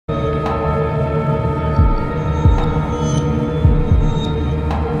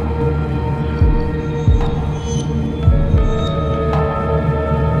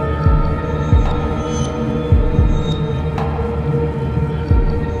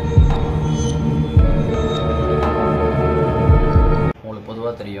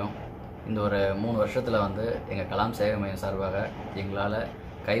இந்த ஒரு 3 வருஷத்தில் வந்து எங்கள் கலாம் சேவை மையம் சார்பாக எங்களால்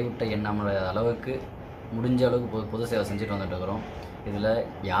கைவிட்ட எண்ணாமல் அளவுக்கு முடிஞ்ச அளவுக்கு பொது சேவை செஞ்சுட்டு வந்துட்டு இருக்கிறோம். இதில்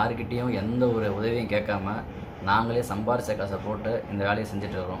யாருக்கிட்டேயும் எந்த ஒரு உதவியும் கேட்காம நாங்களே சம்பாரிச்ச காசை போட்டு இந்த வேலையை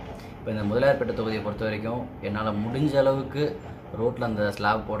செஞ்சிட்ருக்கிறோம். இப்போ இந்த முதலியார்பேட்டை தொகுதியை பொறுத்த வரைக்கும் என்னால் முடிஞ்ச அளவுக்கு ரோட்டில் அந்த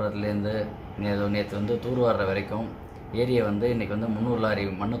ஸ்லாப் போடுறதுலேருந்து நேற்று வந்து தூர்வாடுற வரைக்கும் ஏரியை வந்து இன்றைக்கி வந்து 300 லாரி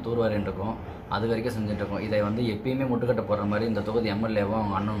மண்ணு தூர்வாரின்னு இருக்கோம். அது வரைக்கும் செஞ்சுட்ருக்கோம். இதை வந்து எப்பயுமே முட்டுக்கட்ட போடுற மாதிரி இந்த தொகுதி MLAவும்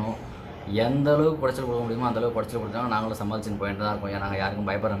அவங்க அண்ணனும் எந்த அளவுக்கு குறைச்சல் கொடுக்க முடியுமோ அந்தளவுக்கு குறைச்சல் கொடுத்தாங்க. நாங்களும் சமாளிச்சுன்னு போயிட்டு தான் இருக்கோம். நாங்கள் யாருக்கும்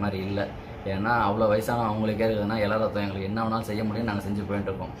பயப்படுற மாதிரி இல்லை. ஏன்னா அவ்வளோ வயசான அவங்களுக்கே இருக்குதுன்னா எல்லாரும் எங்களுக்கு என்ன வேணாலும் செய்ய முடியும், நாங்கள் செஞ்சு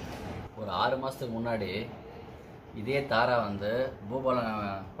போயிட்டு இருக்கோம். ஒரு 6 மாதத்துக்கு முன்னாடி இதே தாரா வந்து பூபாலன்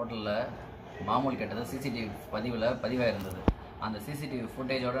ஹோட்டலில் மாமூல் கேட்டது CCTV பதிவாக இருந்தது. அந்த CCTV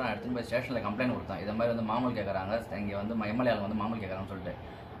ஃபுட்டேஜோடு நான் எடுத்துன்னு போய் ஸ்டேஷனில் கம்ப்ளைண்ட் கொடுத்தேன். இதை மாதிரி வந்து மாமூல் கேட்குறாங்க, இங்கே வந்து MLA வந்து மாமூல் கேட்குறாங்கன்னு சொல்லிட்டு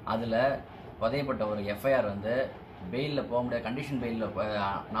அதில் பதியப்பட்ட ஒரு FIR வந்து பெயிலில் போக முடியாது, கண்டிஷன் பெயிலில்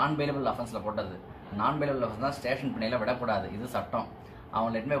நான் பெயிலபிள் அஃபென்ஸில் போட்டது. நான் பெயிலபிள் அஃபென்ஸ் தான் ஸ்டேஷன் பிணையில் விடக்கூடாது, இது சட்டம்.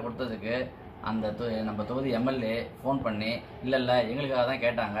 அவங்களை எட்டுமே கொடுத்ததுக்கு அந்த நம்ம தொகுதி MLA ஃபோன் பண்ணி இல்லை எங்களுக்காக தான்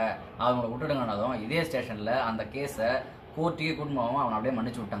கேட்டாங்க, அவங்கள விட்டுடுங்கன்னதும் இதே ஸ்டேஷனில் அந்த கேஸை கோர்ட்டுக்கே கூட்டமாகவும் அவனை அப்படியே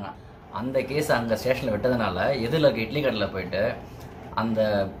மன்னிச்சு விட்டாங்க. அந்த கேஸை அங்கே ஸ்டேஷனில் விட்டதுனால எதில் இருக்க இட்லி கடையில் போயிட்டு அந்த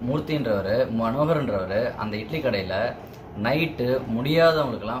மூர்த்தின்றவர் மனோகர்ன்றவர் அந்த இட்லி கடையில் நைட்டு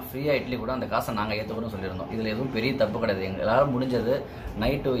முடியாதவங்களுக்கெல்லாம் ஃப்ரீயாக இட்லி கூட அந்த காசை நாங்கள் ஏற்றுக்கணும்னு சொல்லியிருந்தோம். இதில் எதுவும் பெரிய தப்பு கிடையாது. எங்களால் முடிஞ்சது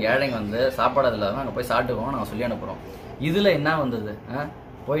நைட்டு ஏழைங்க வந்து சாப்பாடு இல்லாமல் அங்கே போய் சாப்பிட்டுக்கோங்க நாங்கள் சொல்லி அனுப்புகிறோம். இதில் என்ன வந்தது,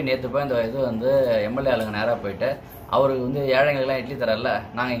 போய் நேற்று போய் இந்த இது வந்து MLA ஆளுங்க நேராக போயிட்டு அவருக்கு வந்து ஏழைங்களுக்கெல்லாம் இட்லி தரல,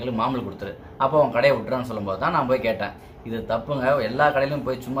 நாங்கள் எங்களுக்கு மாமூல் கொடுத்துரு, அப்போ அவன் கடையை விட்டுறான்னு சொல்லும்போது தான் நான் போய் கேட்டேன். இது தப்புங்க. எல்லா கடையிலும்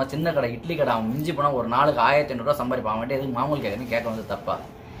போய் சும்மா சின்ன கடை இட்லி கடை அவன் மிஞ்சி போனால் ஒரு நாளுக்கு 1500 ரூபா சம்பாதிப்பான். அவன்கிட்ட எதுக்கு மாமூல் கேட்கணும் கேட்க வந்து தப்பா?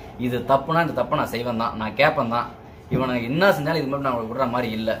 இது தப்புனா இந்த தப்பை நான் செய்வேன் தான், நான் கேட்பேன் தான். இவனை என்ன செஞ்சாலும் இது மாதிரி நான் விடுற மாதிரி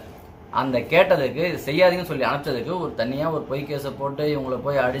இல்லை. அந்த கேட்டதுக்கு செய்யாதீங்கன்னு சொல்லி அனுப்பிச்சதுக்கு ஒரு தனியாக ஒரு பொய் கேஸை போட்டு இவங்களை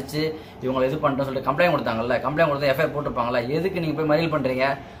போய் அடித்து இவங்களை இது பண்ணிட்டோன்னு சொல்லிட்டு கம்ப்ளைண்ட் கொடுத்தாங்கல்ல. கம்ப்ளைண்ட் கொடுத்து FIR போட்டிருப்பாங்களா? எதுக்கு நீங்கள் போய் மறியல் பண்ணுறீங்க?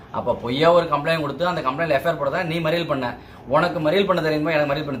 அப்போ பொய்யா ஒரு கம்ப்ளைண்ட் கொடுத்து அந்த கம்ப்ளைண்ட் FIR போட்டதா நீ மறியல் பண்ண. உனக்கு மறியல் பண்ண தெரியுமா,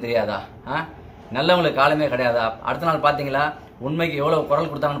 எனக்கு மறியல் பண்ண தெரியாதா? நல்லவங்களுக்கு காலமே கிடையாதா? அடுத்த நாள் பார்த்தீங்களா உண்மைக்கு எவ்வளோ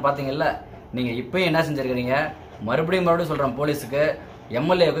குரல் கொடுத்தாங்கன்னு பார்த்தீங்கல்ல. நீங்கள் இப்போயும் என்ன செஞ்சுருக்கிறீங்க? மறுபடியும் சொல்கிறேன், போலீஸுக்கு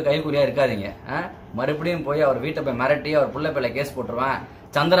MLAவுக்கு கைக்கூலியாக இருக்காதீங்க. மறுபடியும் போய் அவர் வீட்டை போய் மிரட்டி அவர் பிள்ளை பிள்ளை கேஸ் போட்டுருவேன்,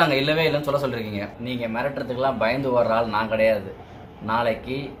 சந்திரன் அங்கே இல்லவே இல்லைன்னு சொல்லிருக்கீங்க. நீங்கள் மிரட்டுறதுக்கெல்லாம் பயந்து வர்ற ஆள் நான் கிடையாது.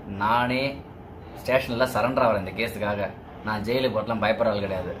 நாளைக்கு நானே ஸ்டேஷனில் சரண்டர் ஆகிறேன். இந்த கேஸுக்காக நான் ஜெயிலுக்கு போட்டலாம் பயப்படுற ஆள்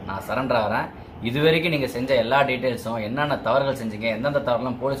கிடையாது. நான் சரண்டர் ஆகிறேன். இது வரைக்கும் நீங்கள் செஞ்ச எல்லா டீட்டெயில்ஸும், என்னென்ன தவறுகள் செஞ்சீங்க, எந்தெந்த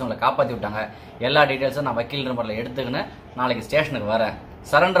தவறுலாம் போலீஸ் உங்களை காப்பாற்றி விட்டாங்க, எல்லா டீட்டெயில்ஸும் நான் வக்கீல் நம்பரில் எடுத்துக்கின்னு நாளைக்கு ஸ்டேஷனுக்கு வரேன்.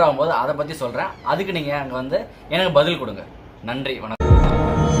 சரண்டர் ஆகும்போது அதை பற்றி சொல்கிறேன். அதுக்கு நீங்கள் அங்கே வந்து எனக்கு பதில் கொடுங்க. நன்றி, வணக்கம்.